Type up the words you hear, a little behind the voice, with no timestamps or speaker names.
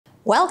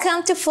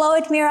Welcome to Flow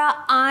with Mira.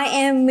 I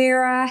am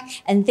Mira,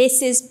 and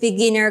this is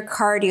beginner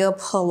cardio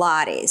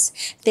Pilates.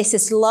 This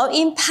is low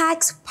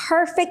impact,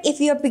 perfect if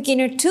you're a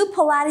beginner to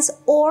Pilates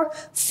or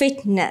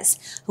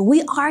fitness.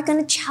 We are going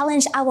to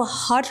challenge our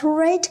heart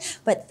rate,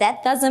 but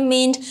that doesn't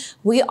mean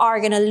we are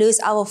going to lose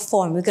our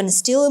form. We're going to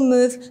still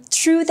move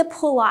through the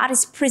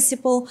Pilates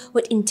principle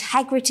with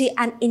integrity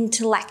and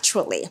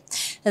intellectually.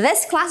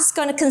 This class is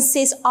going to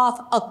consist of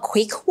a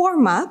quick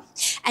warm-up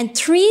and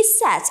 3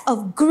 sets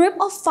of group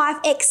of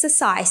 5 exercises,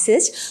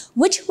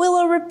 which we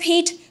will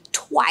repeat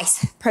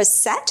twice per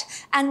set,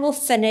 and we'll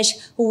finish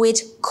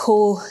with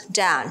cool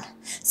down.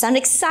 Sound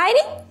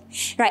exciting?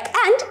 Right,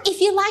 and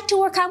if you'd like to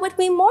work out with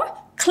me more,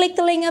 click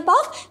the link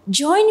above,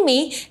 join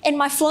me in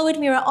my Flow with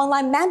Mira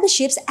online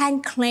memberships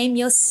and claim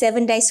your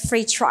 7 days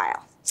free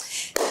trial.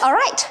 All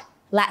right,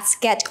 let's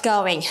get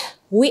going.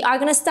 We are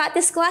gonna start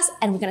this class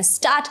and we're gonna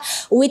start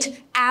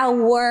with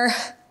our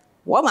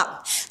warm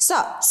up.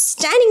 So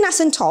standing nice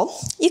and tall,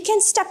 you can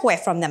step away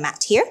from the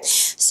mat here.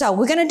 So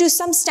we're gonna do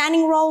some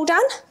standing roll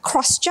down,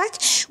 cross jack.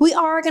 We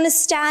are gonna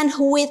stand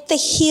with the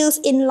heels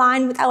in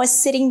line with our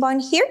sitting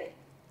bone here.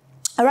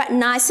 All right,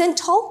 nice and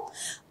tall,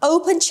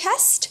 open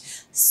chest.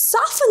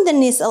 Soften the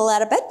knees a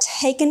little bit,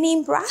 take a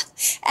deep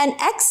breath and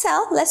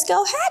exhale. Let's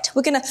go ahead.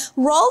 We're gonna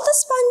roll the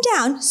spine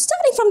down,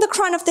 starting from the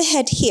crown of the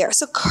head here.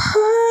 So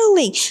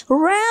curling,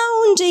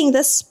 rounding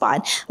the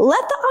spine.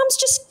 Let the arms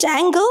just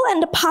dangle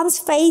and the palms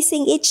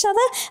facing each other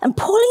and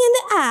pulling in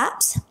the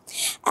abs.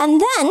 And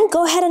then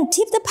go ahead and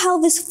tip the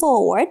pelvis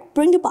forward.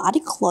 Bring the body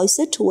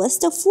closer towards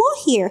the floor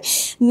here.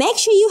 Make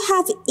sure you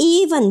have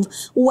even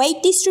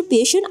weight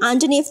distribution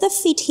underneath the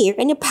feet here,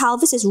 and your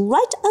pelvis is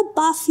right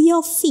above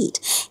your feet.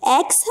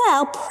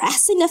 Exhale,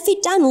 pressing the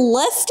feet down,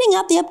 lifting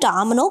up the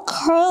abdominal,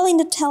 curling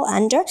the tail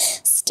under,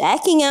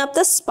 stacking up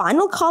the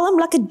spinal column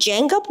like a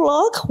Jenga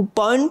block,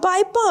 bone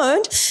by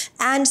bone,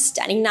 and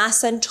standing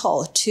nice and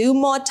tall. 2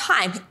 more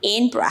times.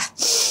 In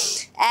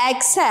breath.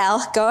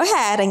 Exhale, go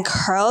ahead and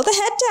curl the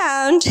head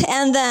down,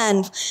 and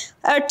then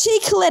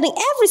articulating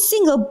every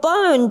single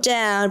bone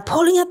down,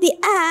 pulling up the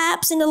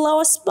abs in the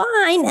lower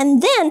spine,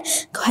 and then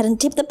go ahead and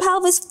tip the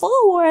pelvis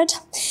forward.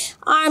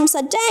 Arms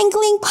are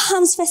dangling,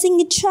 palms facing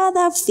each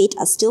other, feet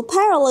are still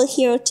parallel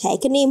here.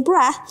 Take a deep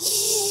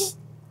breath.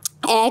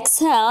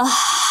 Exhale,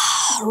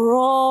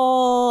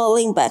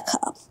 rolling back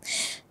up.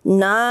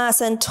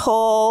 Nice and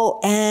tall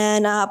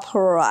and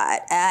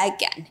upright.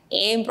 Again,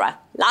 in breath.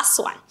 Last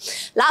one.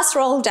 Last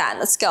roll down.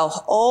 Let's go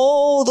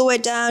all the way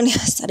down,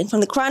 starting from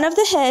the crown of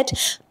the head.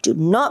 Do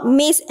not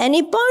miss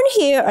any bone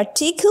here.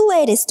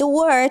 Articulate is the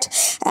word.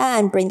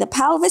 And bring the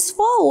pelvis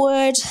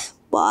forward.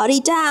 Body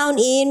down,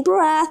 in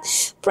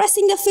breath.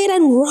 Pressing the feet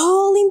and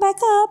rolling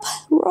back up.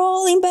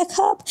 Rolling back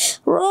up.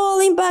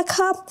 Rolling back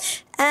up.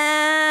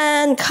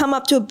 And come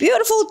up to a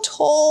beautiful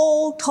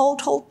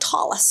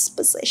tallest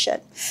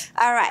position.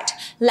 All right,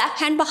 left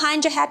hand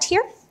behind your head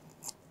here.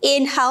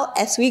 Inhale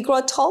as we grow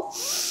tall.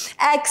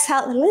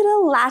 Exhale, a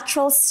little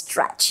lateral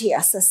stretch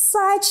here. So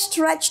side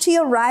stretch to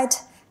your right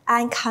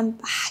and come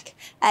back.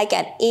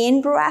 Again,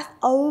 in breath,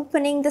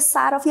 opening the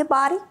side of your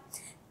body.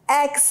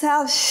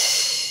 Exhale,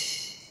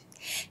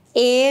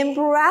 in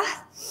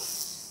breath.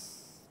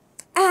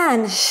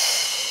 And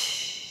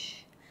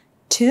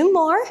 2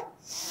 more.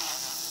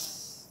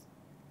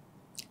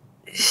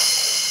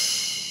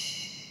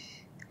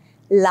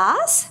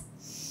 Last.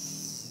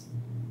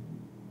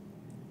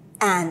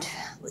 And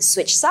we'll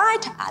switch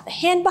side, other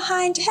hand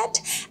behind your head,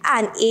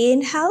 and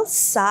inhale,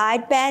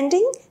 side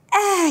bending,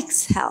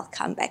 exhale,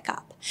 come back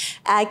up.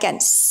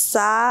 Again,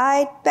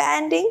 side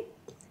bending,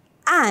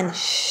 and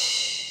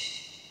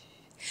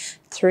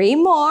 3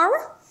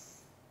 more.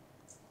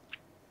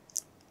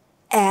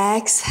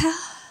 Exhale,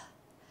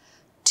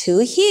 2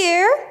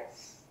 here,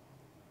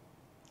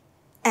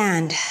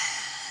 and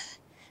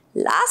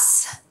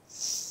last.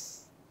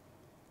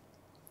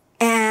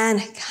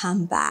 And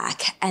come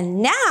back.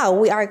 And now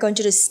we are going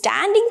to do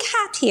standing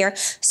cat here.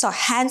 So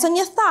hands on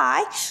your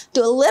thigh.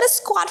 Do a little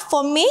squat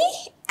for me.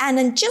 And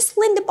then just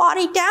lean the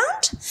body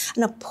down.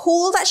 And then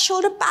pull that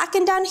shoulder back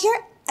and down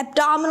here.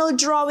 Abdominal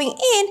drawing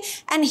in.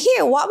 And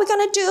here, what we're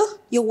going to do,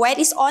 your weight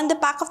is on the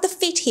back of the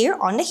feet here,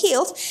 on the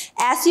heels.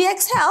 As you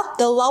exhale,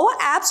 the lower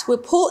abs will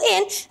pull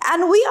in.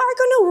 And we are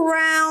going to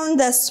round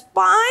the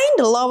spine,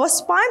 the lower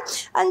spine,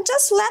 and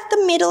just let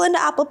the middle and the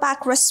upper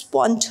back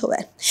respond to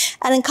it.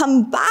 And then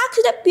come back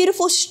to that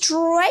beautiful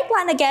straight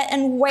line again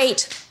and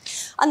wait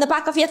on the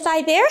back of your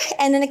thigh there.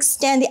 And then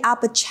extend the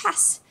upper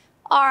chest,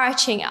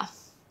 arching up.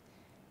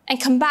 And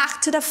come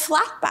back to the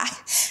flat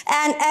back.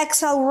 And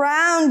exhale,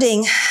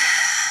 rounding.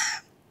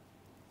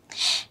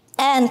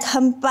 And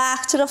come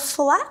back to the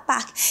flat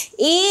back.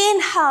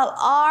 Inhale,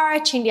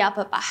 arching the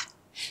upper back.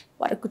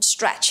 What a good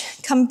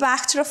stretch. Come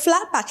back to the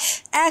flat back.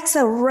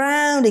 Exhale,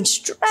 rounding,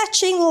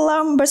 stretching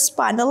lumbar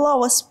spine, the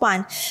lower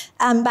spine.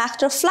 And back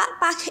to the flat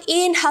back.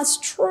 Inhale,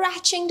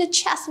 stretching the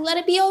chest. Let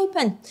it be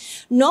open.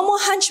 No more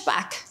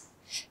hunchback.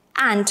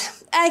 And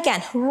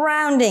again,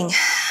 rounding.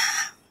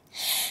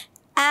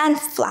 And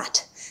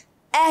flat.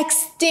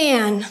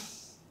 Extend.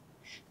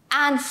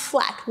 and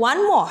flat.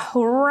 One more,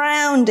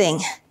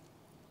 rounding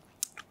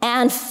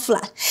and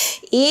flat.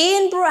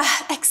 In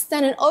breath,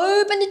 extend and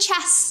open the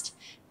chest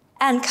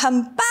and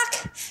come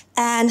back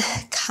and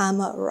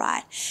come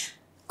right.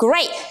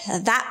 Great,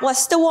 that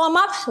was the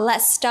warm-up.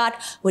 Let's start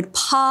with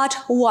part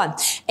one.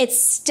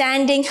 It's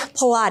standing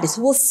Pilates.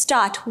 We'll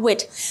start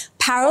with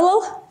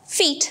parallel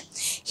feet,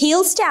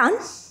 heels down,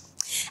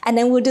 and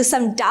then we'll do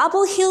some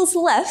double heels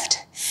lift,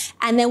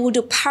 and then we'll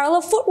do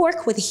parallel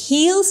footwork with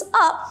heels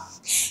up,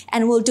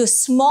 and we'll do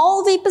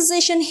small V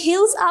position,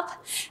 heels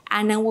up,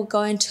 and then we'll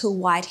go into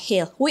wide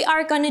heel. We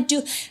are going to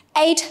do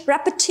 8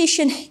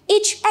 repetitions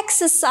each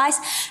exercise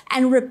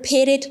and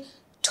repeat it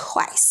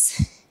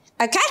twice.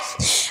 Okay?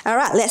 All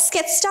right, let's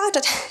get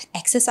started.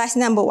 Exercise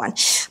number 1.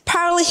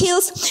 Parallel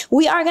heels.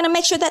 We are going to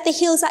make sure that the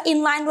heels are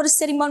in line with the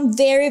sitting bone.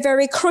 Very,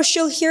 very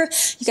crucial here.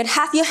 You can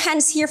have your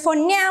hands here for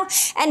now.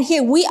 And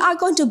here we are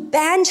going to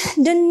bend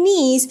the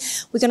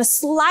knees. We're going to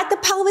slide the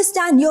pelvis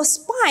down. Your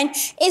spine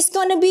is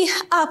going to be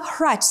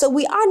upright. So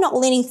we are not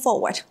leaning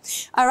forward.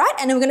 All right?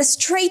 And then we're going to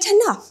straighten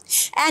up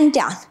and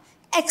down.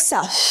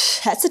 Exhale.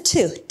 That's a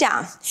 2.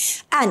 Down.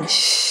 And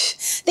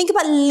think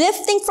about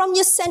lifting from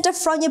your center,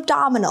 from your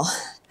abdominal.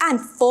 And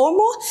 4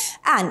 more,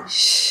 and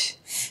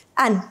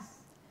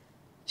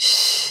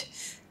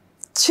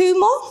 2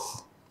 more,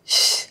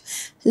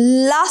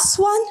 last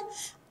one,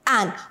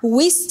 and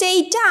we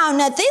stay down.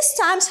 Now this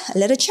time's a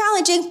little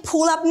challenging.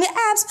 Pull up in the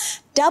abs,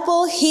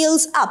 double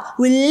heels up.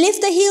 We lift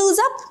the heels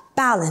up,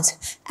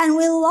 balance, and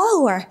we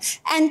lower,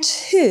 and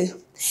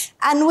 2,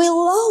 and we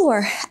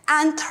lower,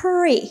 and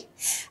 3,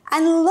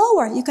 and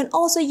lower. You can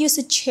also use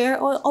a chair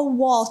or a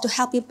wall to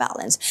help you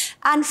balance,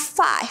 and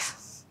 5,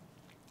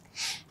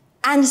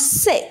 and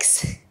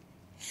 6,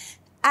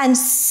 and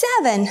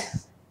 7,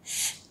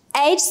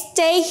 8,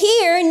 stay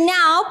here.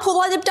 Now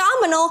pull out the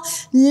abdominal,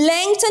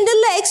 lengthen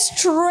the legs,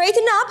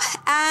 straighten up,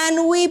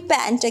 and we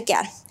bend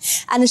again.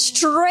 And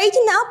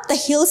straighten up, the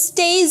heel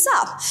stays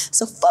up.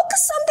 So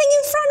focus something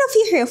in front of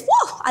you here.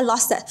 Whoa, I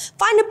lost that.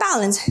 Find the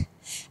balance.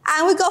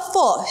 And we go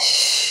 4,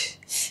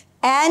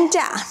 and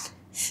down,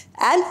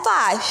 and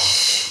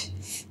 5,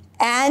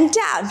 and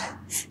down,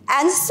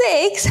 and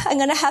 6, I'm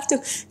gonna have to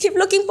keep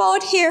looking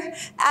forward here,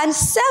 and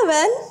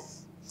 7,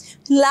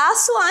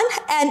 last one,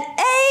 and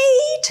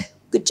 8,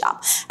 good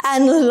job,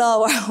 and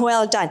lower,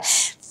 well done.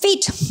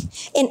 Feet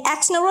in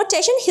external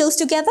rotation, heels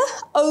together,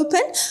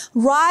 open,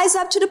 rise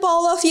up to the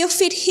ball of your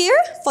feet here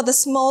for the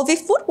small V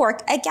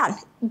footwork. Again,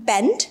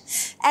 bend,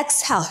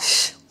 exhale,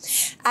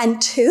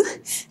 and 2,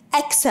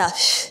 exhale,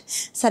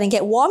 starting to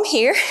get warm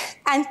here,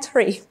 and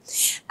 3,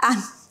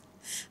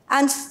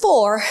 and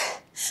 4,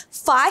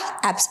 5,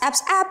 abs,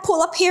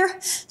 pull up here,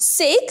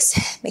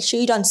 6, make sure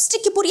you don't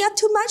stick your booty out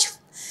too much,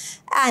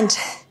 and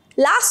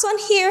last one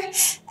here,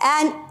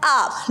 and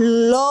up,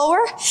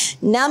 lower,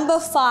 number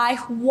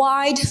 5,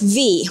 wide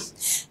V.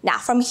 Now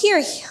from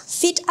here,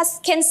 feet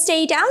can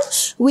stay down,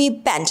 we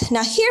bend.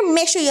 Now here,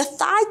 make sure your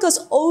thigh goes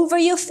over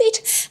your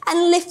feet,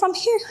 and lift from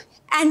here,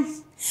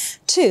 and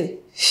 2,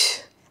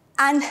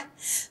 and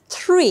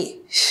 3,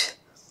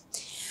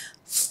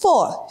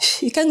 4,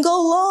 you can go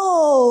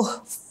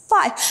low,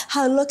 5,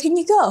 how low can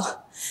you go?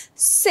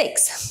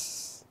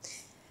 6,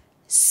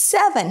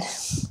 7,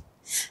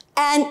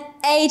 and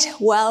 8,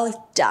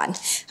 well done.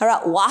 All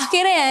right, walk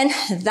it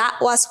in. That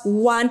was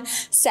 1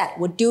 set.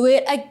 We'll do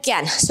it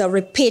again. So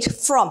repeat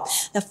from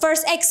the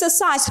first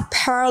exercise,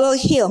 parallel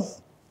heel.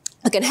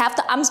 You can have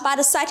the arms by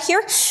the side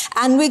here,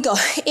 and we go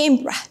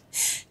in breath.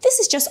 This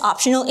is just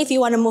optional if you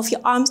want to move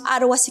your arms,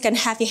 otherwise you can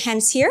have your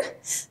hands here.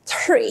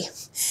 3,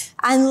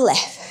 and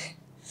left,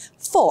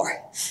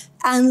 4,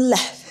 and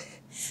left,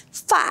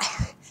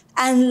 5,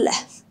 and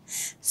left,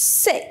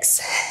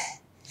 6,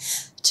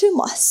 2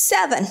 more,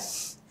 7,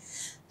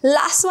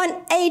 last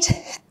one,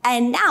 8,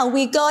 and now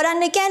we go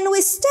down again,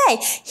 we stay,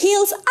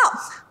 heels up,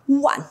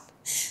 1,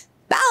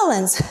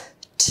 balance,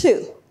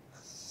 2,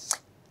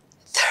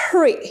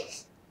 3,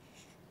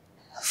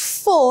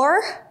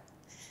 4,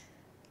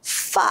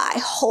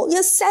 5, hold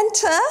your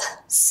center,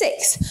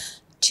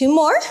 6, 2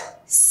 more,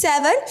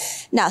 7,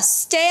 now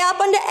stay up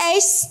on the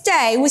 8,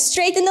 stay, we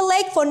straighten the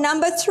leg for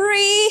number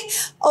 3,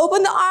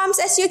 open the arms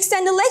as you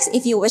extend the legs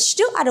if you wish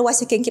to,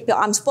 otherwise you can keep your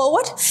arms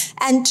forward,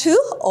 and 2,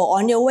 or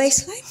on your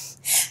waistline,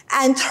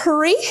 and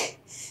 3,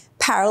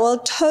 parallel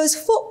toes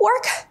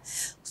footwork,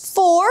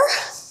 4,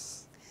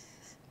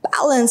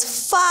 balance,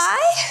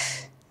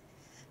 5,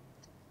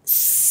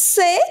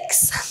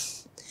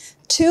 6,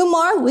 2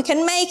 more, we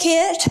can make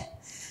it,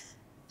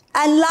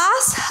 and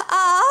last,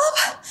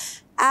 up,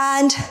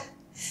 and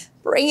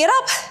bring it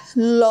up,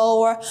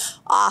 lower,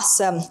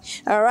 awesome.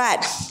 All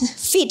right,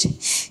 feet,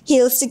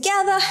 heels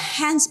together,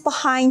 hands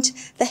behind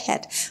the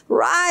head,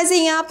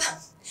 rising up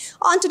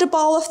onto the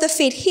ball of the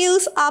feet,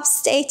 heels up,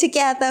 stay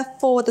together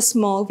for the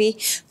small V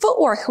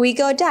footwork. We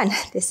go down.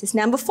 This is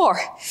number 4,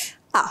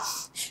 up,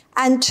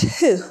 and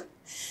 2,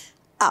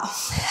 up,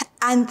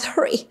 and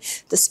 3.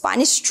 The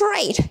spine is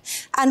straight,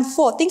 and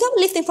 4. Think of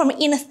lifting from the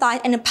inner thigh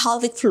and the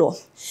pelvic floor.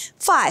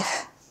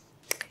 5,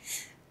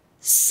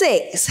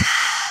 6,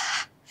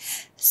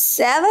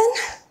 7,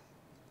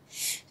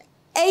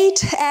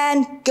 8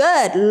 and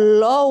good.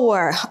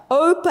 Lower,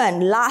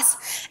 open.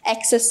 Last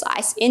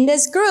exercise in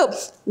this group.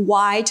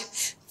 Wide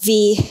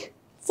V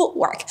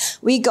footwork.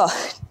 We go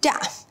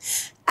down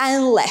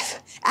and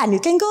left. And you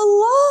can go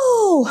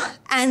low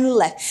and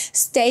left.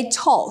 Stay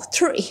tall.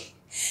 3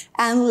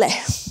 and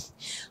left.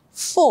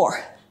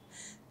 4,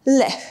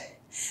 left.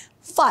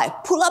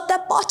 5, pull up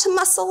that bottom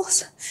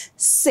muscles.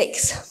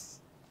 6,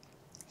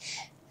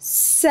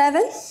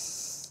 7,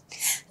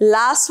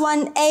 last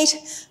one,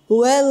 8,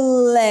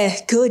 well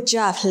left. Good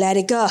job, let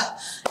it go.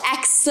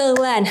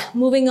 Excellent.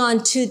 Moving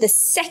on to the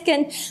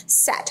second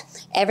set.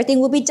 Everything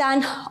will be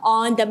done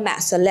on the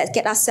mat. So let's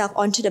get ourselves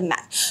onto the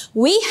mat.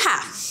 We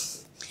have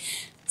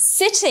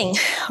sitting,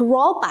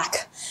 roll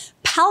back,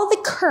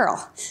 pelvic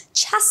curl,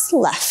 chest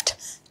lift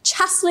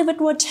with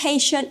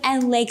rotation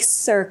and leg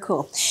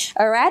circle.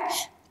 All right,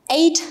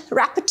 8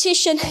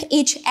 repetitions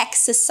each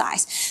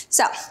exercise.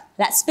 So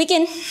let's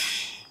begin.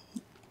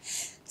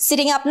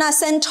 Sitting up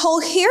nice and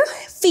tall here,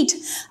 feet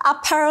are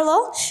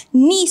parallel,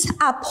 knees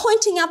are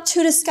pointing up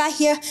to the sky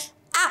here,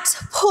 abs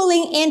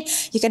pulling in.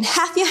 You can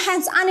have your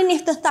hands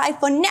underneath the thigh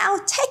for now.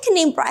 Take a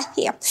deep breath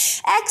here.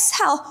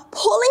 Exhale,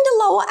 pulling the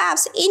lower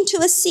abs into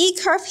a C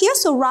curve here,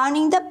 so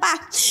rounding the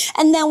back.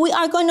 And then we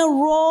are going to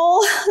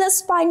roll the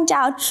spine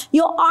down.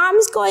 Your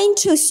arms going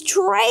to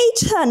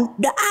straighten.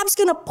 The abs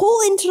going to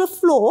pull into the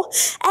floor.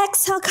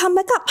 Exhale, come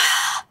back up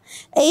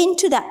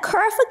into that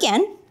curve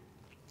again.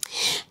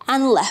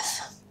 And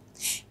left.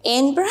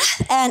 In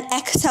breath and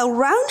exhale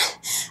round,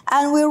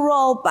 and we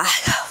roll back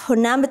for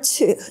number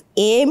 2.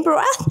 In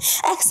breath,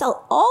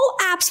 exhale, all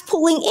abs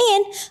pulling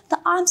in. The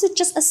arms are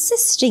just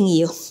assisting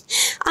you.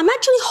 I'm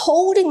actually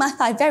holding my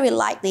thigh very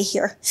lightly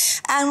here.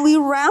 And we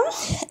round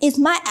is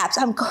my abs.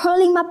 I'm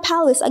curling my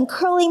pelvis, I'm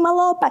curling my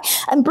lower back.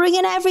 I'm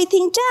bringing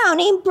everything down.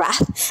 In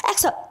breath,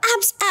 exhale,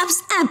 abs,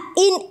 abs, abs,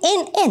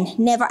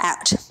 in, never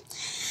out.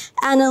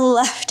 And then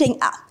lifting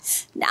up.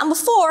 Number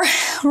 4,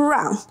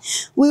 round.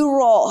 We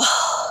roll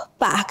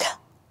back.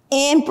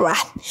 In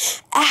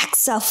breath.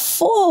 Exhale,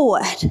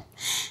 forward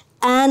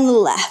and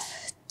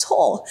left.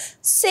 Tall.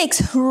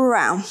 6,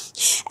 round.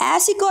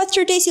 As you go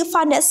through this, you'll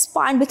find that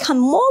spine become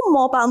more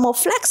mobile, more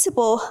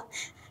flexible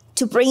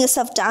to bring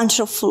yourself down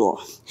to the floor.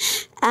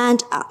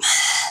 And up.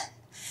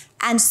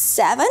 And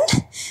 7.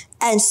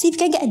 And see if you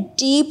can get a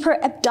deeper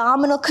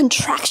abdominal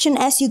contraction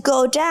as you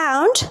go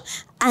down.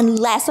 And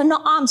less on the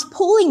arms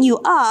pulling you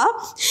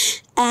up.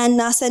 And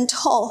nice and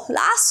tall.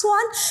 Last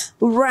one,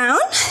 round.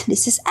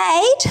 This is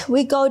 8.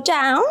 We go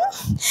down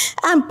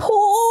and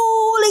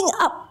pulling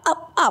up,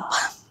 up, up.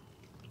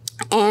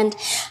 And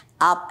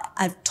up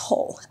and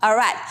tall. All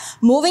right,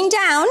 moving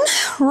down,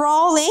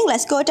 rolling.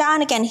 Let's go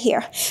down again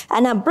here.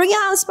 And now bring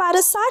your arms by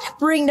the side.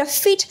 Bring the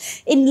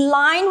feet in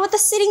line with the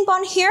sitting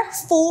bone here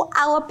for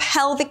our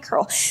pelvic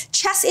curl.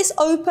 Chest is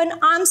open,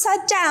 arms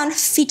are down,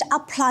 feet are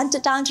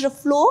planted down to the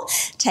floor.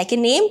 Take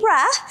an in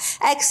breath.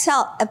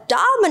 Exhale,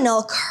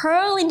 abdominal,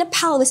 curling the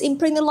pelvis, in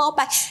bring the lower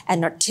back,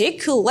 and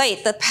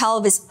articulate the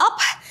pelvis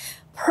up.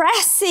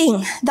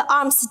 Pressing the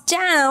arms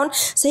down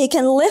so you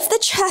can lift the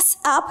chest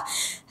up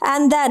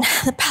and then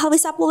the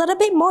pelvis up a little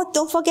bit more.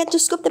 Don't forget to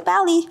scoop the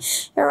belly.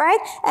 All right,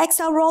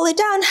 exhale, roll it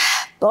down,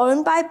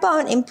 bone by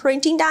bone,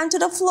 imprinting down to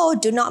the floor.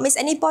 Do not miss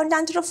any bone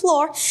down to the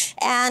floor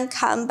and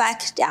come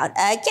back down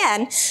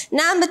again.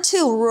 Number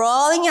 2,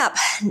 rolling up,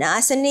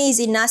 nice and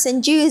easy, nice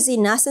and juicy,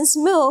 nice and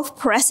smooth.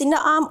 Pressing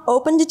the arm,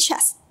 open the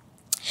chest.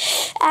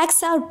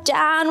 Exhale,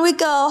 down we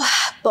go,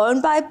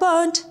 bone by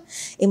bone,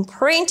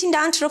 imprinting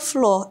down to the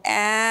floor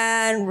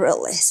and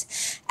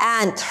release.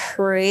 And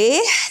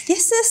 3,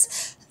 this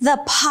is the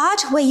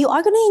part where you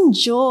are going to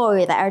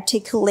enjoy the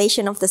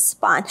articulation of the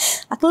spine,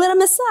 like a little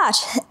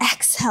massage.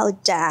 Exhale,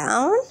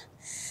 down.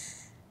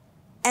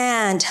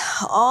 And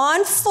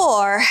on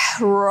 4,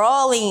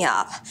 rolling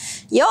up.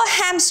 Your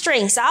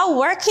hamstrings are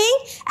working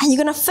and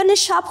you're going to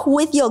finish up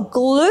with your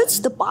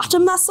glutes, the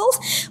bottom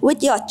muscles,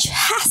 with your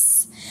chest.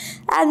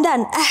 And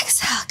then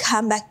exhale,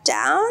 come back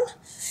down.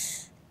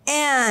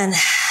 And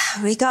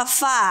we got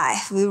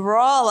 5. We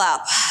roll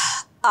up,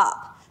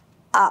 up,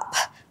 up,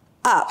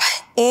 up.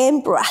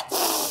 In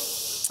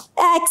breath.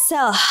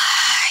 Exhale,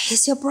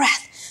 here's your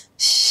breath.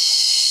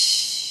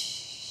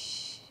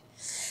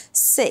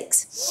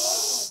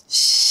 6.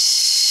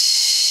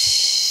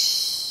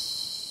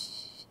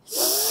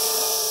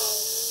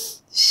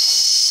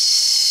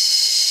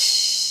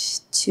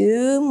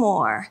 2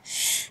 more.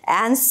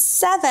 And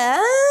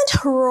 7,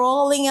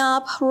 rolling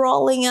up,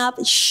 rolling up.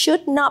 It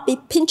should not be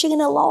pinching in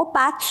the lower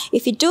back.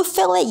 If you do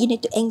feel it, you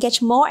need to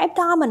engage more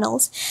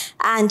abdominals.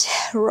 And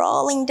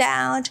rolling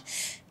down.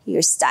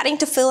 You're starting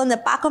to feel in the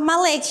back of my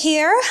leg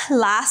here.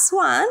 Last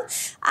one.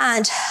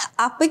 And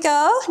up we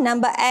go.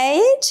 Number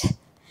 8.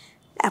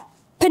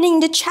 Opening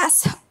the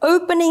chest,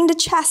 opening the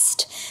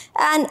chest.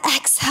 And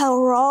exhale,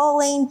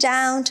 rolling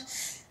down.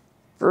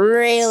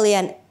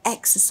 Brilliant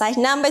exercise.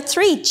 Number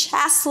 3,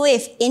 chest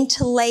lift.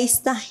 Interlace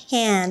the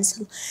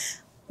hands.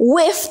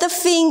 With the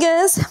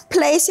fingers,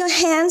 place your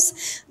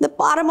hands, the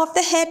bottom of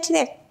the head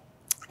there.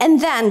 And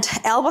then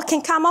elbow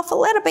can come off a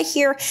little bit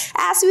here.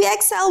 As we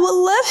exhale,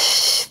 we'll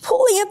lift,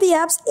 pulling up the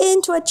abs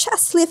into a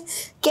chest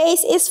lift.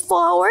 Gaze is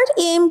forward,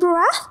 in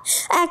breath,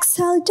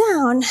 exhale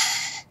down.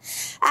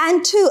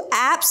 And 2,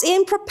 abs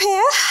in,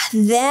 prepare,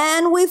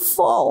 then we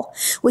fall.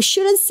 We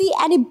shouldn't see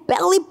any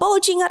belly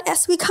bulging out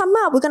as we come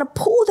up. We're gonna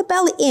pull the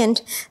belly in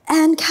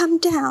and come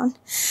down.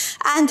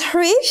 And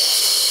 3,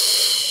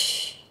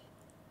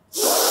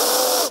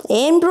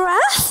 in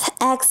breath,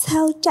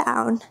 exhale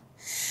down.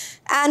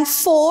 And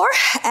 4,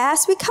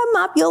 as we come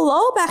up, your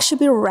lower back should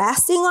be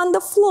resting on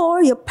the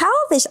floor. Your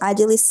pelvis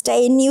ideally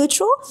stay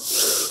neutral.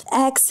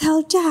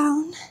 Exhale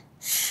down.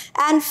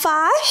 And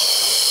 5,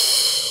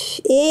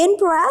 in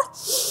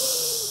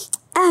breath,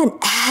 and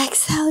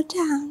exhale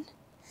down.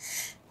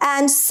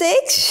 And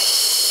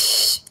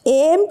 6,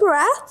 in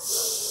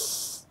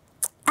breath,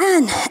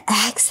 and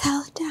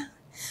exhale down.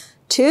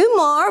 2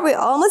 more, we're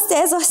almost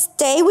there, so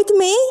stay with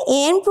me.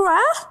 In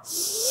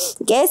breath,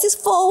 gaze is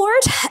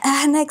forward,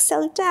 and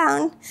exhale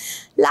down.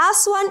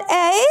 Last one,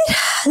 8,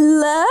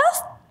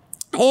 lift,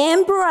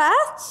 in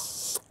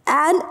breath,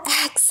 and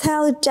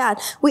exhale down.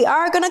 We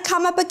are gonna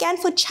come up again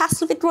for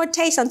chest lift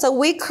rotation. So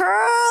we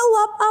curl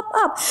up, up,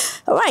 up.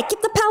 All right,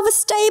 keep the pelvis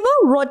stable.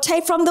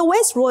 Rotate from the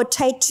waist,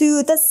 rotate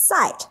to the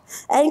side.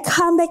 And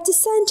come back to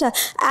center.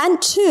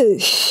 And 2,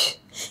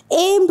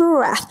 in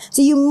breath.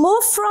 So you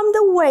move from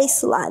the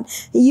waistline.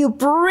 You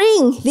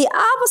bring the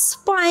upper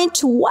spine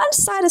to one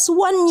side as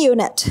one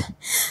unit.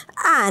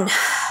 And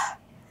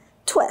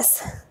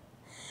twist.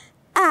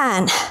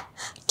 And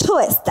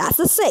twist. That's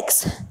the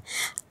 6.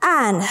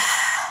 And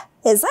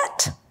is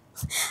it?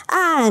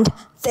 And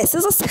this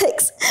is a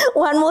 6.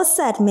 One more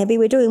set. Maybe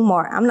we're doing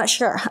more. I'm not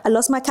sure. I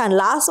lost my count.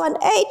 Last one,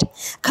 8.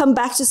 Come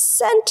back to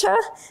center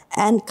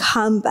and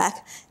come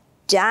back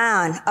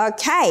down.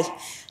 Okay.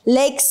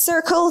 Leg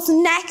circles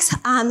next.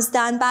 Arms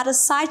down by the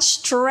side,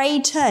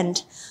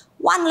 straightened.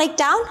 One leg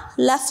down,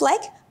 left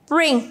leg.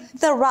 Bring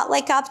the right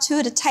leg up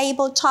to the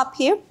tabletop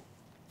here.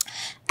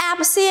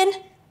 Abs in.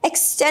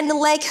 Extend the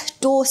leg,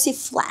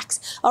 dorsiflex.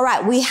 All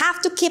right, we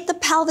have to keep the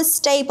pelvis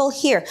stable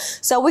here.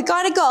 So we're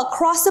gonna go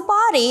across the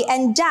body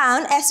and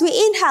down as we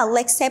inhale,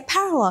 legs stay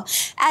parallel.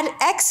 And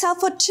exhale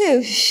for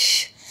 2.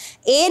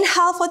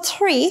 Inhale for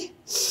 3.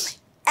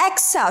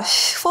 Exhale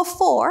for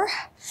 4.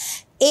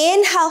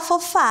 Inhale for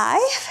 5.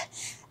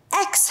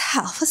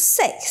 Exhale for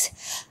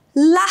 6.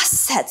 Last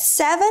set,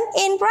 7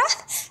 in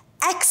breath.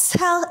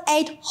 Exhale,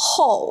 8,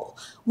 hold.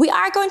 We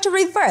are going to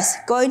reverse,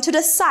 going to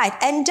the side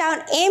and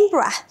down in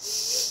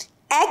breath.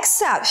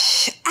 Exhale,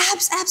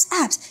 abs, abs,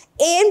 abs.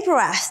 In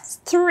breath,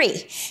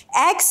 3.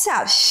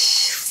 Exhale,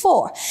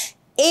 4.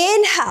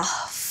 Inhale,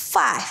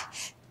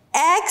 5.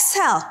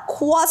 Exhale,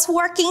 quads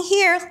working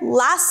here.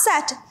 Last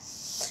set.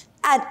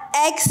 And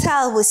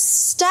exhale, we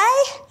stay.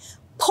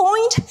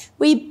 Point,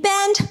 we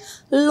bend,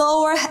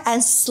 lower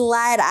and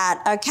slide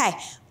out. Okay,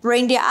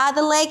 bring the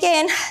other leg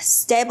in,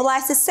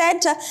 stabilize the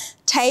center.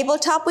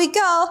 Tabletop we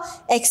go.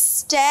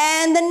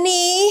 Extend the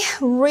knee,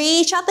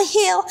 reach out the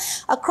heel,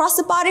 across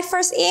the body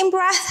first, in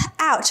breath,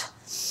 out.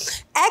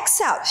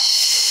 Exhale,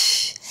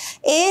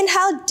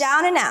 inhale,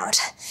 down and out.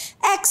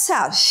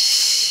 Exhale,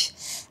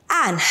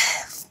 and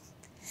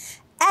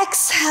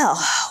exhale.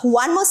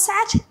 One more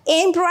set,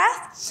 in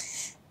breath.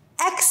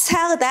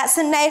 Exhale, that's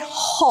an 8,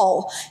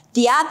 hold.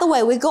 The other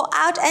way, we go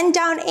out and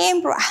down,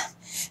 in breath.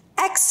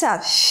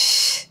 Exhale,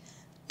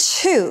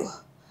 2.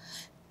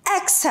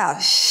 Exhale,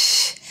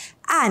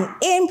 and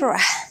in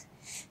breath.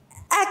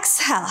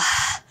 Exhale,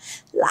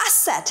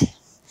 last set.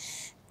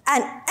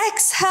 And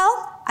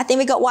exhale, I think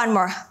we got one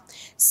more.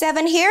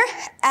 7 here,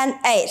 and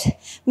 8.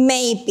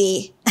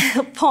 Maybe.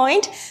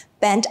 Point,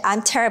 bend,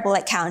 I'm terrible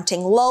at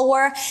counting.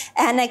 Lower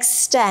and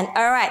extend.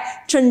 All right,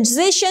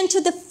 transition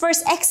to the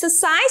first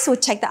exercise. We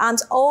take the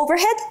arms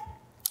overhead.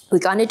 We're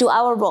gonna do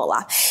our roll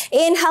up.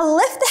 Inhale,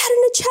 lift the head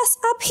and the chest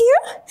up here.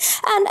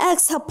 And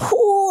exhale,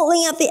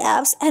 pulling up the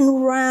abs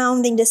and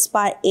rounding the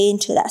spine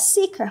into that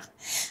C curve.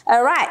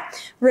 All right,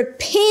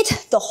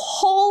 repeat the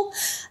whole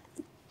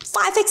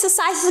 5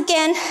 exercises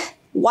again.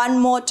 One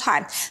more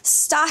time.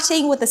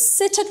 Starting with a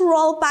seated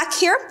roll back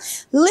here.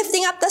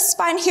 Lifting up the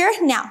spine here.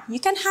 Now,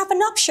 you can have an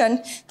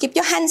option. Keep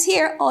your hands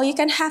here or you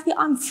can have your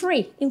arm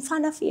free in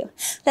front of you.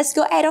 Let's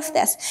go 8 of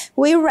this.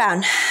 We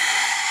round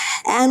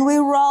and we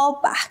roll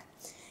back.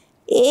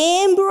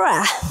 In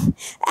breath,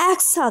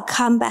 exhale,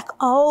 come back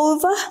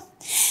over,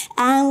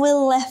 and we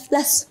lift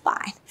the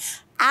spine.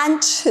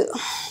 And 2,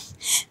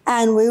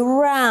 and we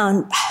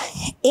round back.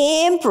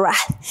 In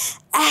breath,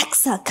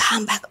 exhale,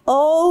 come back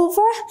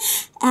over,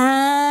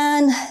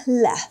 and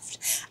left.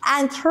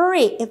 And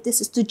 3, if this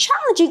is too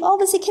challenging,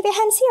 obviously keep your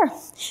hands here.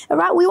 All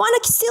right, we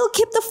want to still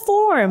keep the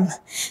form.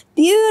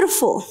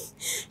 Beautiful.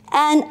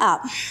 And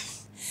up.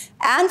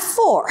 And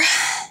 4,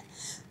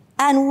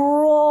 and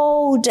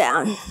roll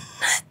down.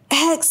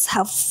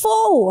 Exhale,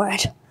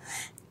 forward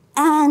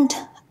and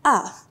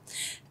up.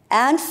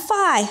 And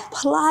 5,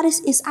 Pilates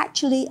is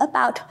actually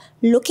about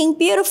looking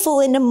beautiful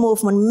in the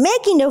movement,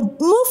 making the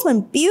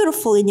movement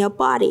beautiful in your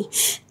body.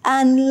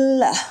 And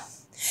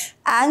left.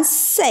 And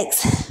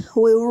 6,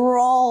 we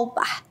roll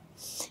back.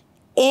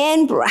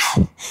 In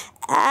breath.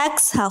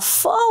 Exhale,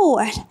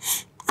 forward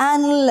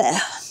and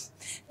lift.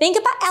 Think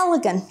about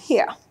elegant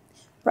here,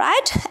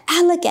 right?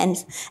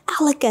 Elegant,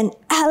 elegant,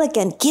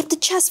 elegant. Keep the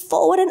chest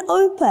forward and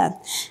open.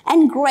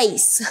 And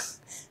grace.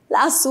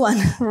 Last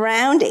one,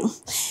 rounding.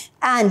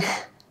 And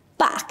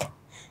back.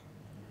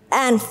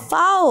 And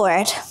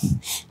forward.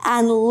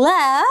 And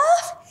left.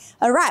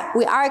 All right,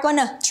 we are going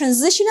to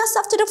transition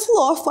ourselves to the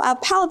floor for our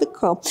pelvic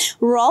curl.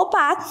 Roll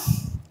back.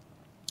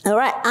 All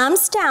right,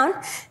 arms down,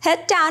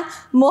 head down.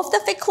 Move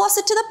the feet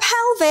closer to the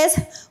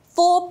pelvis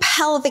for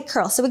pelvic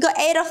curl. So we got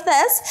 8 of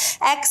this.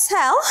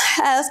 Exhale.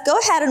 Let's go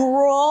ahead and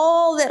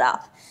roll it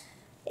up.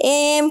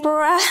 In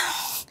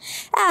breath.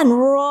 And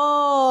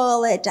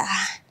roll it down.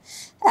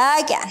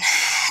 Again.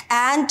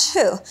 And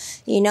 2.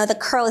 You know the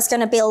curl is going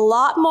to be a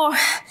lot more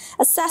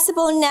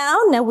accessible now.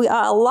 Now we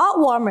are a lot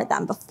warmer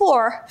than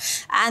before.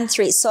 And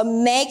 3. So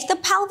make the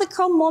pelvic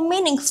curl more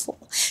meaningful.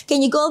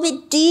 Can you go a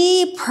bit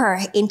deeper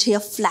into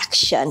your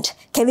flexion?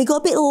 Can we go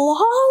a bit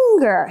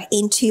longer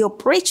into your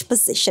bridge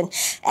position?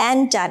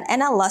 And done.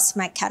 And I lost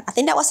my count. I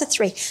think that was a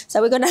 3.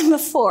 So we go number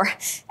 4.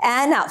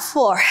 And up.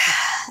 4.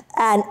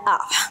 And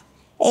up.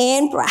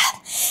 In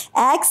breath.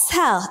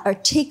 Exhale.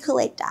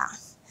 Articulate down.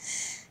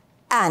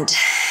 And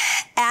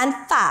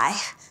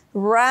 5.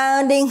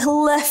 Rounding,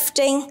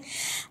 lifting,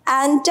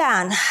 and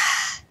down.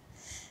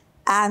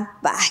 And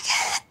back.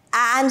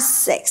 And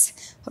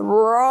 6.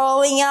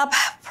 Rolling up,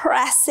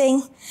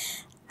 pressing,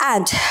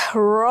 and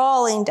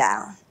rolling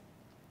down.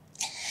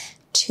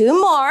 2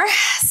 more.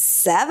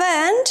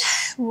 7.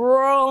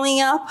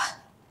 Rolling up.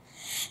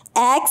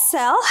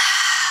 Exhale.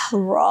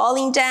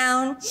 Rolling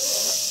down.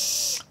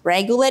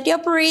 Regulate your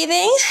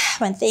breathing.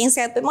 When things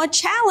get a bit more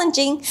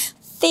challenging,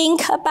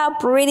 think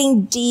about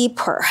breathing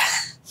deeper.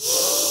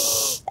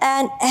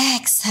 And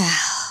exhale.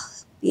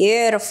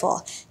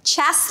 Beautiful.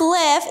 Chest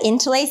lift.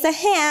 Interlace the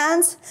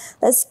hands.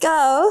 Let's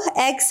go.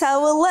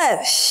 Exhale, we'll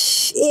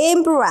lift.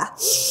 In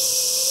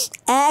breath.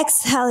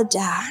 Exhale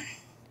down.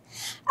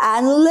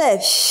 And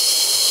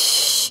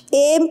lift.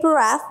 In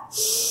breath.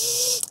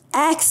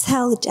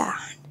 Exhale down.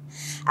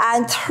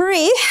 And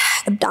 3.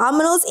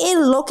 Abdominals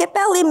in. Look at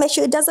belly. Make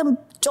sure it doesn't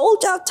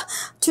jolt out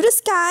to the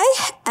sky.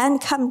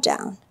 And come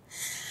down.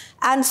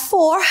 And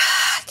 4,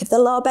 keep the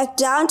lower back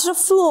down to the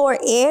floor,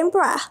 in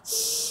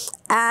breath,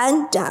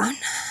 and down.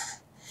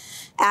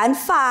 And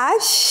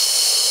 5,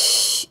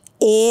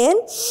 in,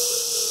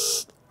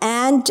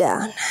 and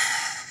down.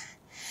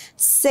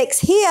 6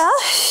 here,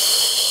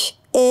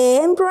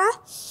 in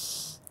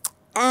breath,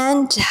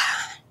 and down.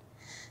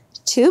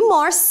 2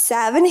 more,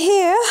 7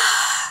 here,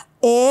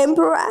 in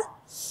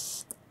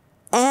breath,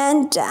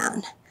 and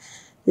down.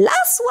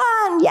 Last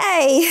one,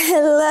 yay,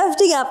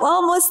 lifting up,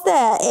 almost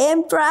there,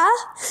 in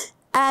breath,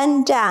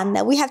 and down.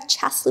 Now we have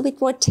chest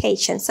with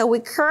rotation. So we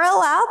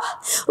curl up,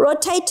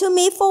 rotate to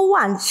me for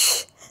 1,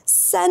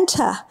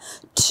 center,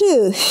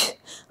 2,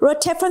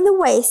 rotate from the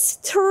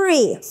waist,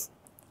 3,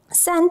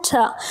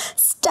 center,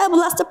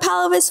 stabilize the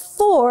pelvis,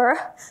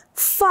 4,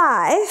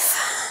 5,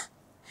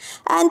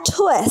 and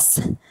twist,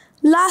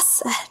 last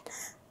set,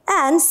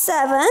 and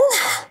 7,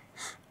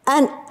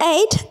 and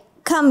 8,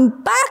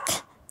 come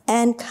back,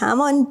 and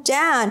come on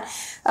down.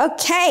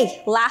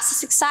 Okay,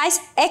 last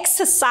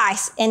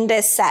exercise in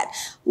this set.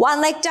 1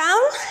 leg down,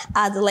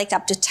 other leg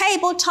up to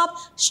tabletop,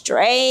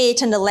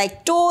 straighten the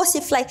leg,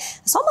 dorsiflate.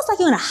 It's almost like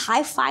you want to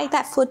high five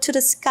that foot to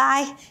the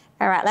sky.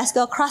 All right, let's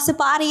go across the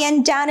body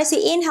and down as you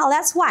inhale.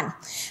 That's 1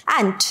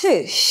 and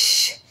 2.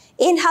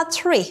 Inhale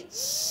 3.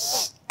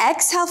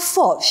 Exhale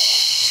 4.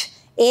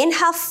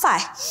 Inhale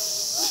 5.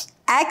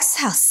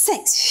 Exhale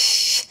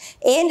 6.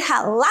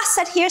 Inhale, last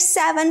set here,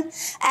 7.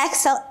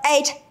 Exhale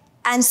 8.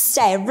 And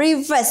stay.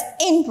 Reverse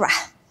in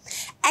breath.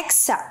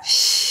 Exhale.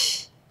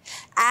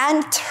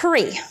 And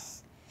 3.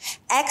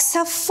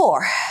 Exhale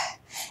 4.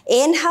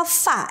 Inhale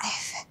 5.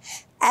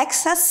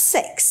 Exhale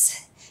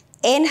 6.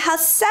 Inhale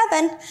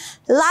 7.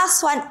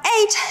 Last one,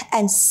 8.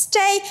 And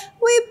stay.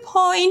 We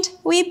point,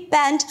 we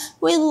bend,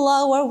 we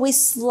lower, we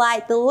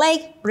slide the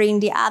leg. Bring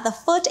the other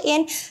foot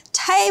in.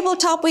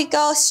 Tabletop we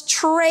go.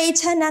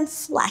 Straighten and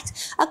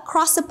flex.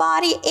 Across the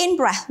body, in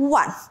breath.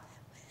 1.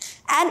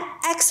 And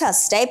exhale,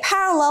 stay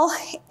parallel,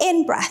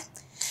 in breath.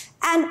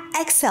 And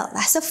exhale,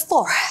 that's a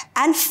 4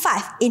 and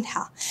 5,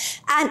 inhale.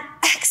 And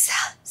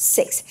exhale,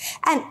 6.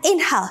 And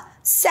inhale,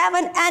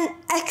 7 and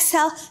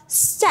exhale,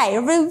 stay,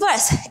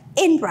 reverse,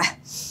 in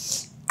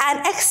breath. And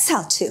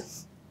exhale 2.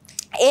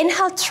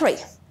 Inhale 3.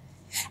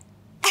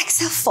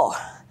 Exhale 4.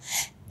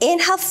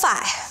 Inhale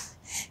 5.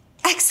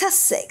 Exhale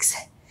 6.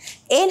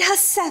 Inhale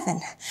 7.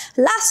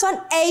 Last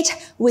one,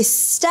 8. We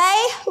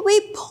stay,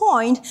 we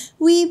point,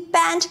 we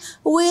bend,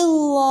 we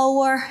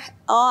lower.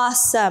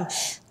 Awesome.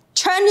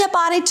 Turn your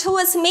body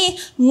towards me.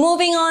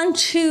 Moving on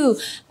to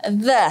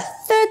the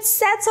third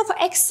set of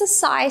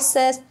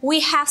exercises.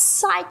 We have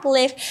side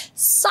lift,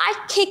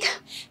 side kick,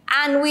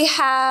 and we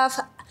have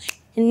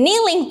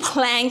kneeling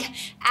plank,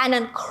 and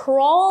then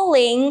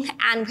crawling,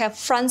 and we have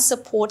front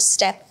support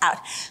step out.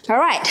 All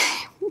right.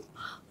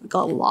 We've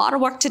got a lot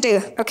of work to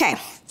do. Okay.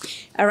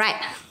 All right.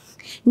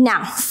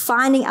 Now,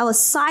 finding our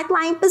side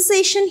lying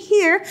position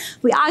here,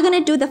 we are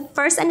gonna do the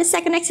first and the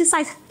second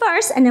exercise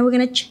first, and then we're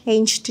gonna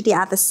change to the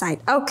other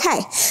side.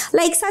 Okay,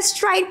 legs are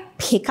straight,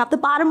 pick up the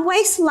bottom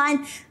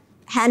waistline,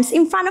 hands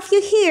in front of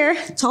you here,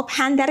 top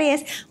hand that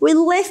is. We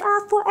lift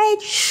up for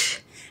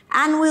 8,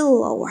 and we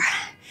lower.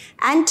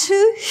 And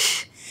 2,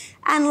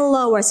 and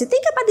lower. So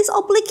think about this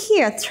oblique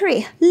here.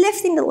 3,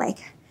 lifting the leg.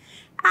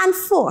 And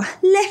 4,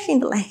 lifting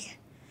the leg.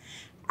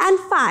 And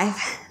 5,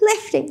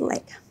 lifting the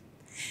leg.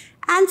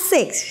 And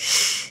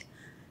 6,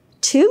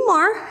 2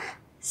 more,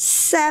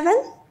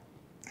 7,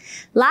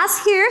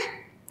 last here,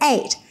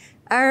 8.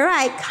 All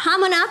right,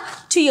 come on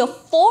up to your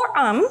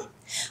forearm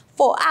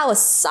for our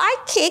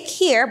side kick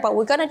here, but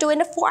we're gonna do in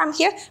the forearm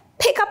here.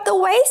 Pick up the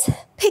waist,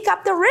 pick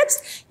up the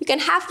ribs. You can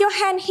have your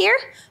hand here,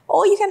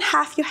 or you can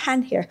have your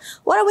hand here.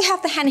 Why don't we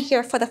have the hand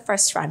here for the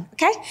first run,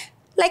 okay?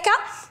 Leg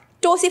up,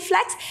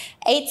 dorsiflex,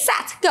 8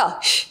 sets, go.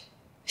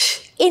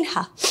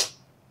 Inhale,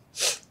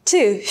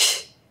 2,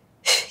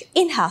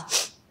 inhale,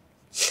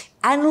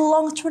 and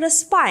long through the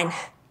spine.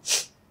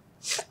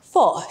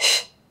 4,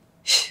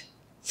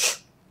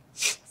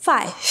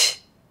 5,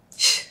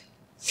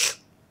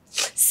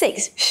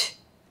 6,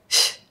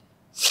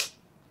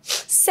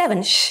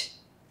 7,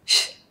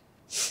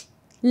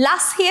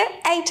 last here,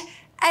 8,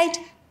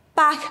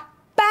 back,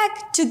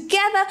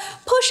 together,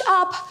 push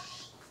up,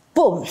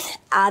 boom,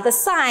 other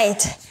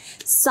side,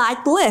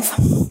 side lift.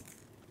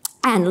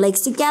 And legs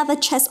together,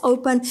 chest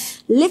open,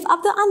 lift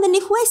up the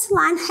underneath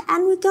waistline,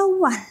 and we go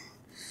 1,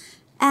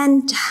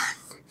 and down,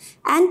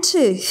 and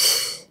 2,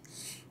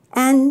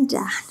 and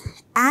down,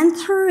 and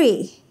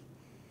 3.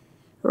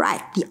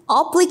 Right, the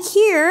oblique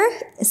here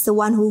is the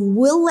one who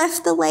will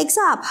lift the legs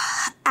up.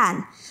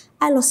 And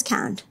I lost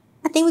count.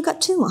 I think we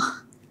got 2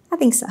 more. I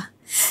think so.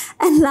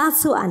 And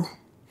last one.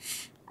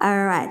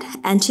 All right,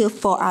 and to your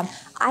forearm.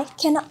 I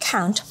cannot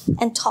count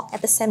and talk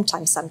at the same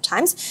time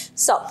sometimes.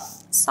 So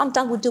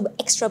sometimes we'll do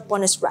extra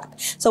bonus rep.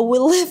 So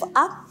we'll lift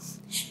up.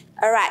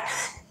 All right,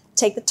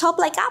 take the top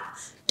leg up,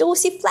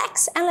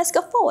 dorsiflex, and let's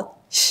go forward.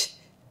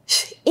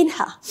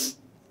 Inhale.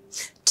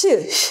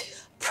 2,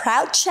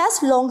 proud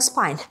chest, long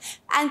spine.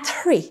 And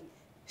 3,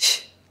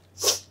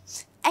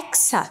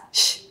 exhale.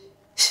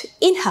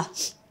 Inhale.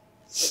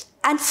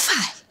 And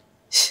 5,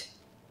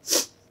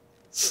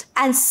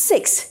 and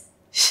 6.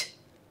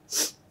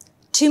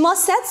 2 more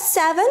sets,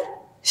 7.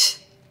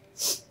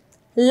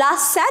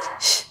 Last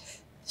set.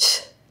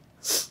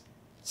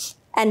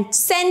 And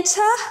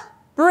center,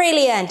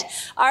 brilliant.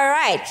 All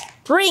right,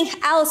 bring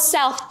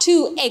ourselves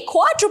to a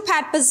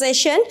quadruped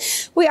position.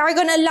 We are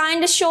gonna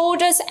line the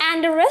shoulders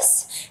and the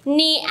wrists,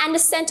 knee and the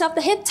center of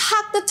the hip.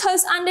 Tuck the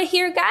toes under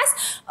here,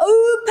 guys.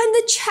 Open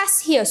the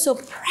chest here, so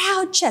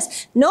proud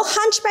chest. No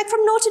hunchback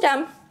from Notre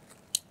Dame.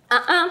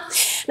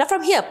 Now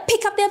from here,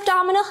 pick up the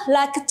abdominal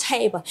like a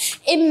table.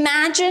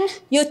 Imagine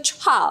your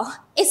child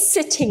is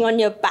sitting on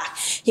your back.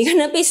 You're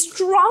gonna be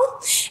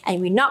strong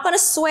and we're not gonna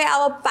sway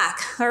our back,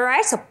 all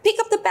right? So pick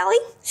up the belly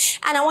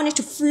and I want you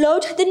to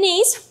float the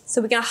knees. So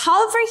we're gonna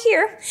hover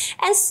here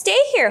and stay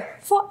here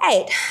for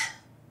 8,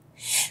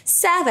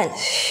 7,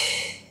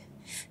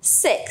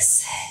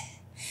 6,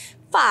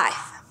 5,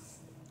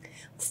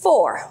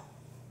 4,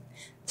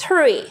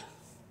 3,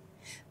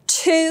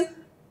 2,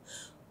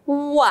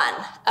 1.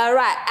 All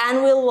right,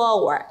 and we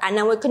lower. And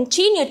then we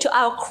continue to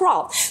our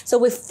crawl. So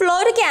we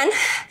float again.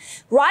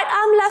 Right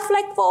arm, left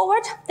leg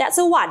forward. That's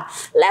a 1.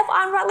 Left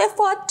arm, right leg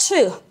forward.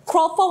 2.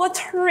 Crawl forward.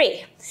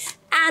 3.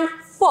 And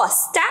 4.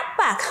 Step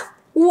back.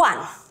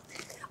 1.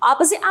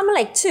 Opposite arm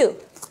leg. 2.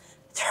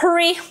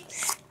 3.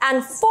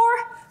 And 4.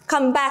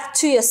 Come back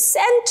to your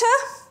center.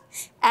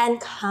 And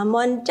come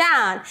on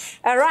down.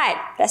 All right,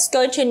 let's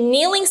go into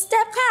kneeling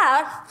step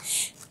out.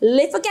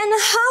 Lift again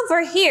and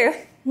hover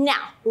here.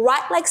 Now,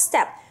 right leg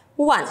step,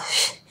 1,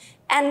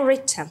 and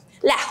return.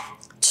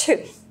 Left,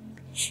 2,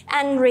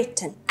 and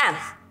return. And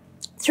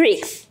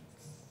 3,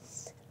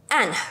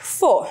 and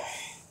 4,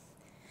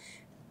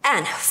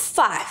 and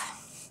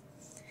 5,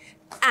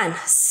 and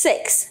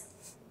 6,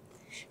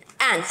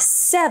 and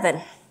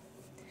 7,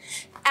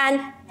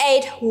 and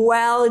 8.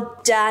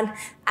 Well done,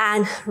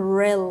 and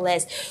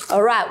release.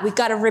 All right, we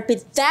gotta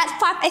repeat that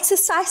 5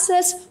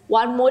 exercises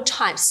one more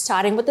time,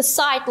 starting with the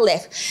side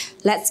lift.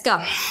 Let's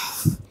go.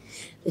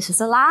 This is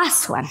the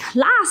last one,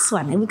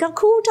 and we got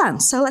cool down.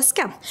 So let's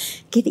go.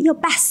 Give it your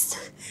best.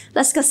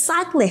 Let's go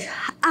side lift,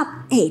 up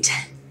 8,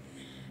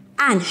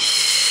 and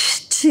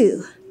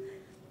 2,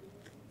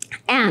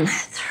 and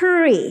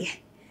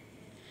 3,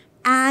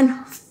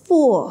 and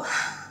 4.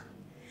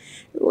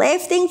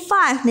 Lifting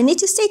 5, they need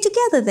to stay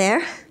together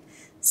there.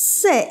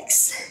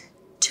 6,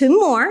 2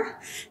 more,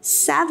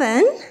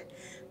 7,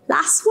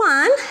 last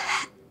one,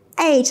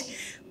 8.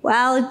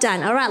 Well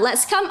done. All right,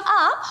 let's come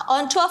up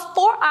onto a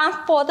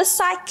forearm for the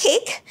side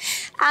kick.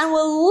 And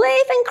we'll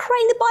lift and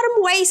crane the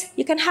bottom waist.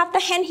 You can have the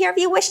hand here if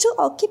you wish to,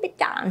 or keep it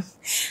down.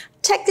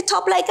 Take the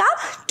top leg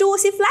up,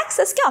 dorsiflex,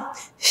 let's go.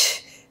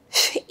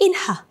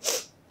 Inhale.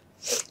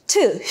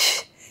 2.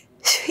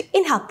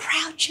 Inhale,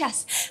 proud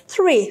chest.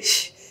 3.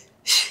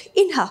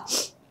 Inhale.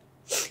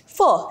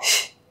 4.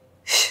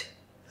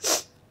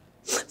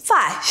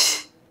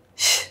 5,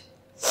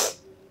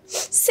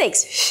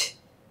 6,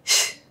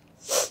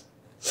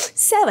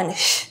 7,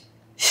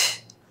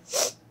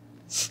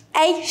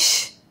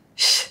 8,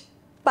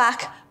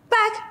 back,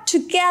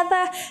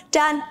 together,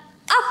 done,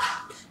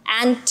 up,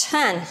 and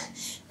turn.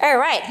 All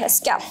right, let's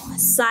go.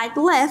 Side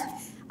left,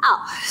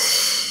 up.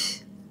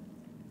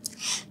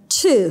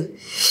 2,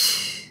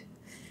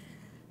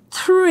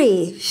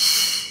 3,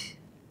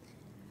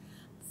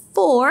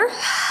 4,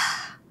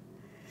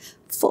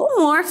 4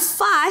 more,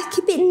 5,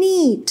 keep it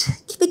neat,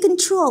 keep it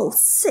controlled,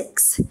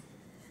 6,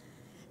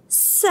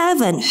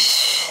 7,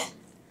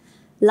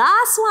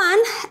 last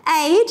one,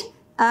 8,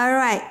 all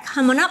right,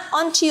 come on up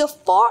onto your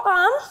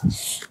forearm,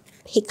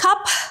 pick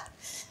up,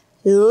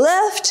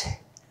 lift,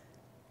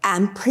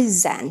 and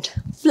present,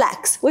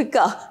 flex, we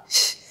go,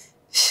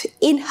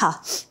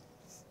 inhale,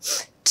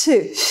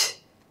 2,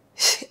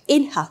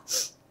 inhale,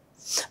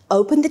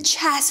 open the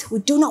chest, we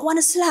do not want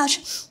to slouch,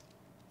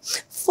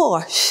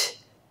 4,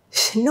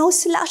 no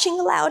slouching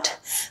allowed,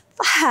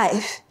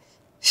 5,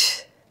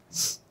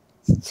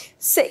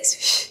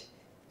 6,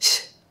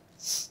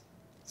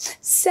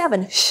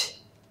 7,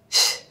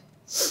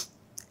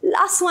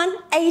 last one,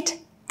 8,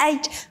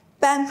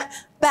 bam,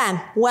 bam,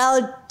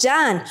 well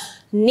done.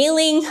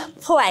 Kneeling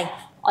plank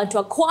onto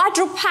a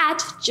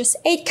quadruped, just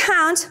 8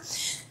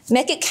 counts,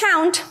 make it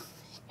count,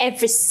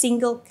 every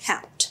single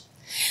count.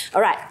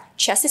 All right,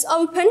 chest is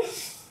open,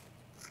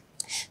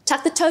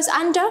 tuck the toes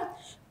under,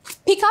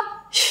 pick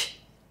up,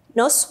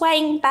 no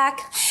swaying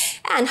back,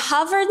 and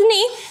hover the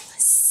knee,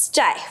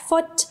 stay,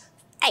 foot,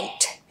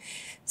 8,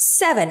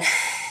 7,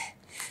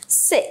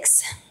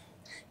 6,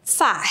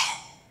 5,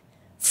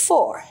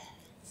 4,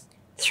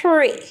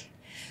 3,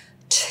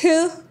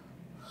 2,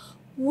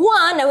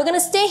 1. Now we're gonna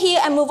stay here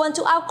and move on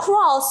to our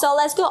crawl. So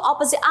let's go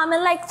opposite arm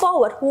and leg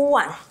forward.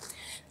 1,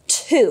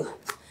 2,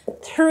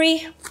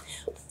 3,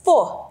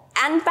 4,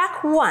 and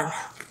back. 1,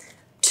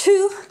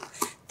 2,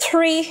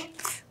 3,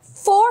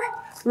 4.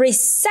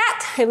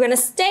 Reset. We're gonna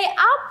stay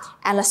up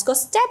and let's go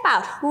step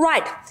out.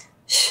 Right.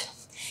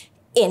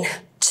 In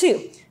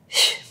 2,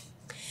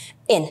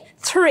 in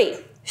 3,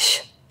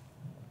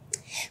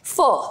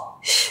 4,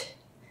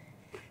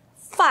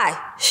 5,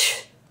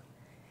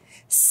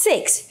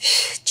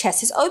 6,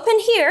 chest is open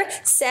here,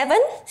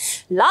 7,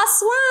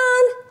 last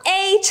one,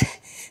 8,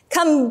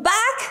 come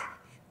back,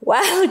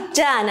 well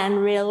done,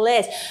 and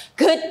release.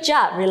 Good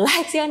job,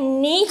 relax your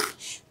knee,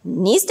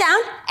 knees down,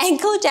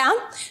 ankle down,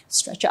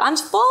 stretch your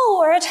arms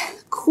forward,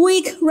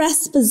 quick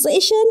rest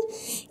position,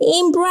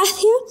 in breath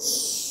here,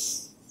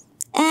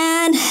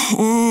 and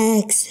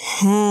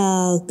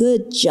exhale,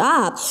 good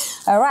job.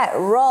 All right,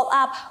 roll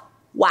up,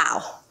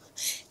 wow,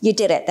 you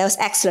did it, that was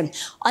excellent.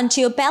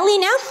 Onto your belly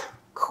now,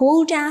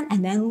 cool down,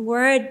 and then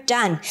we're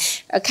done.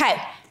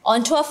 Okay,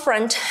 onto our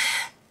front.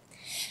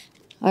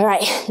 All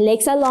right,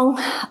 legs are long,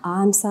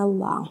 arms are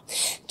long.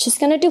 Just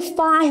gonna do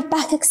 5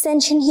 back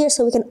extension here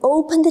so we can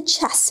open the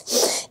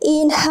chest.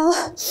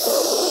 Inhale,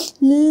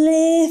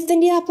 lifting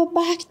the upper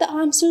back, the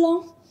arms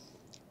long.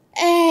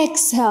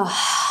 Exhale.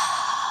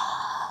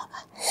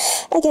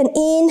 Again,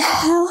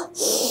 inhale,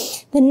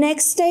 the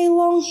neck stay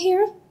long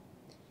here.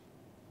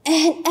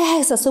 And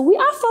exhale. So we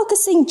are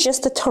focusing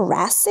just the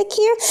thoracic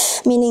here,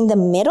 meaning the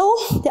middle,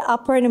 the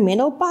upper and the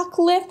middle back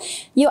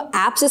lift. Your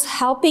abs is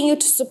helping you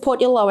to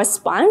support your lower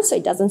spine so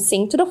it doesn't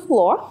sink to the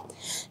floor.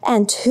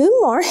 And 2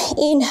 more.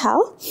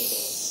 Inhale,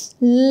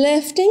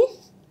 lifting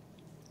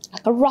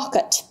like a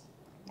rocket.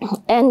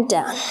 And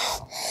down.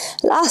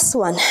 Last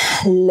one.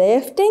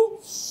 Lifting.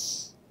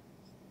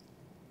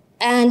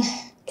 And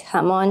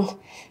come on.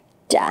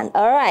 Done.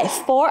 All right,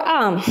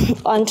 forearm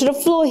onto the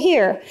floor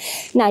here.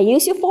 Now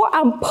use your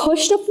forearm,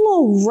 push the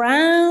floor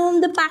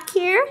round the back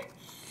here.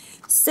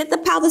 Sit the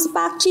pelvis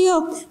back to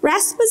your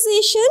rest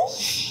position.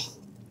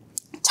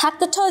 Tuck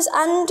the toes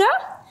under.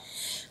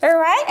 All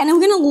right, and I'm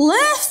gonna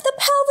lift the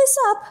pelvis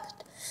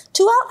up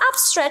to our up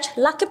stretch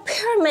like a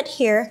pyramid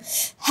here.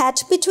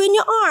 Head between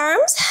your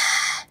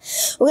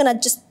arms. We're gonna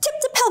just tip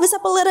the pelvis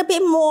up a little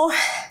bit more.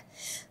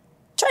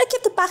 Try to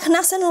keep the back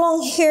nice and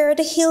long here.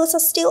 The heels are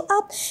still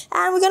up.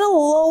 And we're going to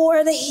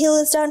lower the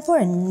heels down for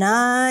a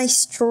nice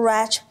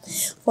stretch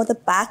for the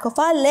back of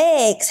our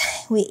legs.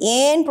 We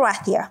in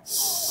breath here.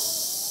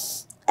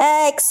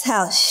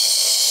 Exhale.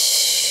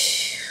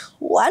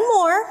 1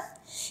 more.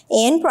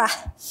 In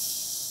breath.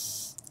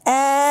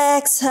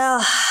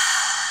 Exhale.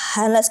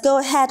 And let's go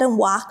ahead and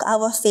walk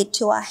our feet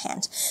to our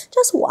hands.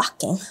 Just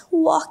walking,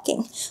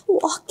 walking,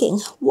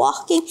 walking,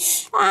 walking.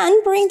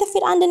 And bring the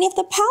feet underneath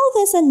the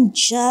pelvis and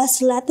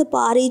just let the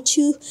body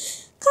to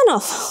kind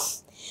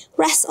of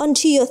rest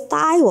onto your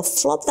thigh or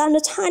flop down a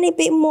tiny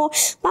bit more.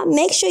 But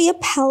make sure your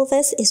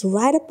pelvis is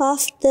right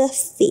above the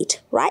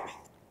feet, right?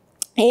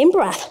 In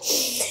breath.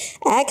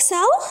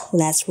 Exhale,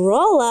 let's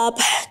roll up,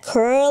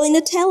 curling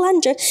the tail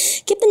under.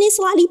 Keep the knees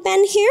slightly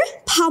bent here,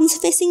 palms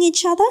facing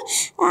each other,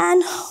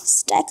 and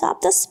stack up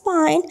the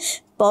spine,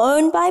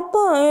 bone by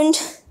bone.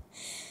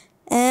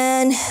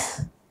 And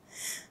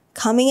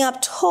coming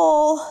up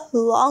tall,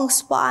 long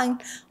spine,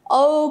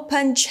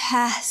 open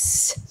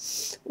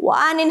chest.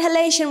 1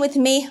 inhalation with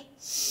me.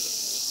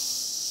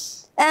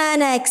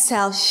 And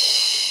exhale.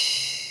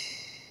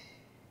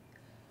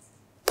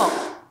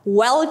 Oh,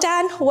 well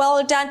done,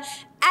 well done.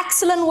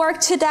 Excellent work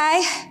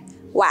today.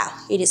 Wow,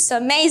 it is so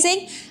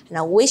amazing. And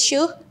I wish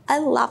you a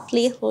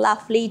lovely,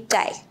 lovely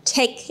day.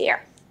 Take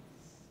care.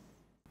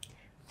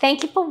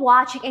 Thank you for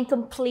watching and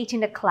completing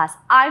the class.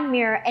 I'm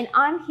Mira and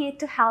I'm here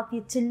to help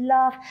you to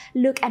love,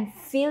 look and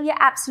feel your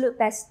absolute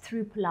best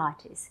through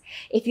Pilates.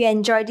 If you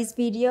enjoyed this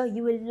video,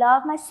 you will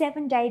love my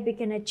 7-day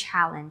beginner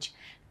challenge.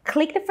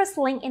 Click the first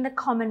link in the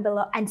comment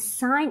below and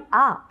sign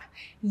up.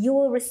 You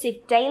will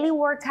receive daily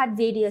workout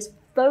videos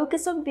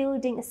focused on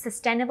building a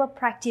sustainable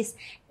practice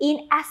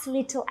in as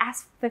little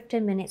as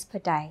 15 minutes per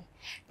day.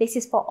 This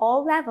is for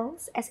all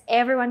levels, as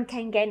everyone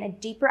can gain a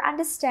deeper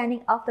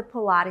understanding of the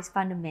Pilates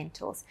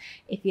fundamentals.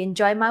 If you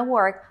enjoy my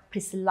work,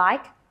 please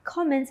like,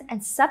 comment,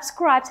 and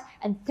subscribe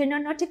and turn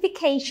on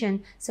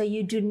notifications so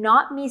you do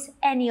not miss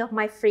any of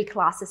my free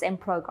classes and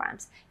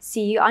programs.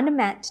 See you on the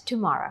mat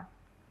tomorrow.